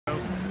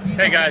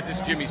Hey guys, this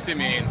is Jimmy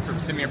Simien from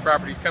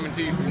SimienProperties coming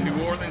to you from New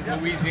Orleans,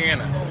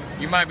 Louisiana.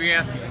 You might be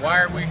asking,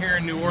 why are we here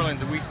in New Orleans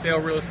and we sell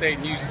real estate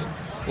in Houston?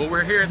 Well,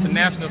 we're here at the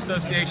National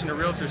Association of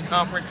Realtors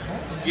Conference,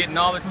 getting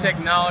all the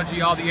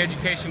technology, all the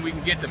education we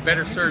can get to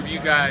better serve you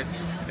guys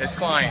as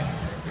clients.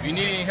 If you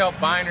need any help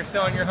buying or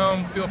selling your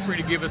home, feel free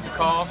to give us a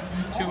call,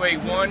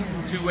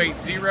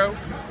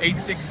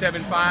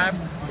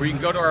 281-280-8675, or you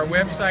can go to our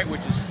website,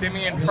 which is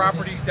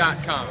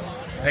SimienProperties.com.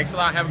 Thanks a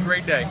lot. Have a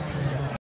great day.